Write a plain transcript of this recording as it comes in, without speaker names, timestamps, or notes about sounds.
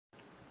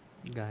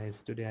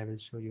Guys, today I will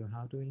show you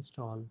how to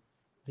install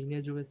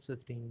Lineage OS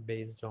 15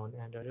 based on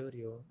Android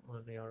Oreo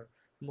on your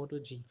Moto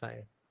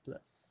G5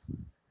 Plus.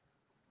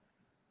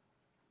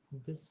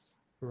 This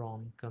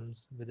ROM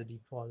comes with a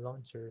default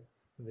launcher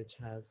which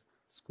has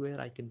square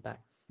icon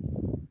packs.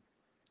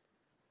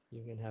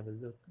 You can have a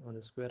look on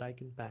the square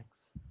icon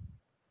packs.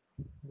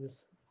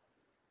 This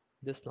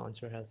this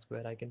launcher has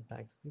square icon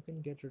packs. You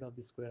can get rid of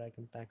the square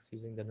icon packs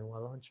using the Nova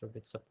launcher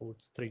which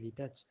supports 3D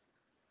touch.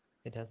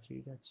 It has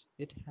 3D touch.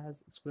 It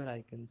has square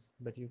icons,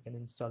 but you can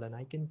install an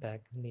icon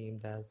pack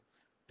named as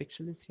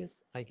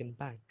Pixelicious Icon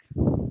Pack,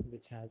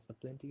 which has a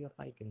plenty of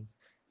icons,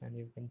 and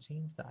you can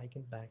change the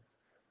icon packs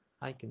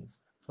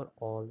icons for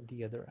all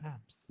the other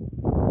apps.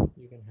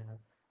 You can have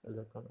a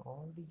look on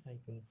all these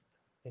icons.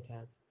 It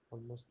has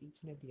almost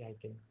each and every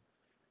icon.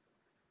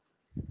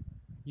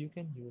 You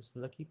can use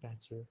Lucky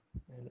Patcher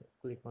and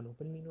click on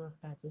Open Menu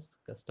of Patches,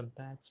 Custom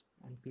Patch,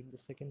 and click the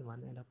second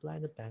one and apply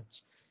the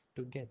patch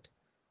to get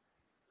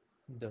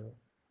the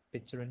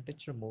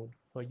picture-in-picture mode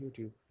for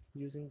YouTube.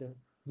 Using the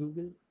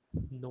Google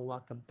Nova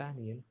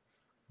Companion,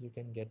 you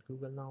can get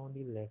Google Now on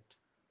the left.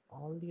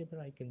 All the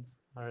other icons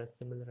are as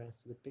similar as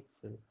to the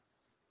Pixel.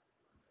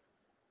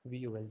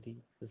 VoLT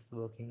is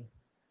working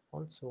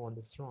also on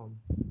this ROM.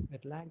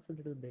 It lags a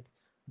little bit,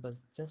 but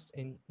just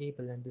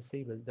enable and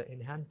disable the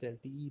Enhanced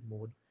LTE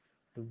mode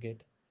to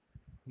get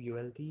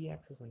VoLTE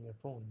access on your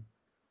phone.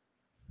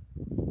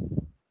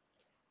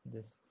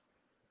 This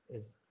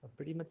is a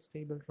pretty much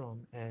stable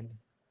ROM and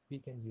we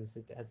can use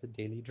it as a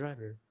daily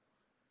driver.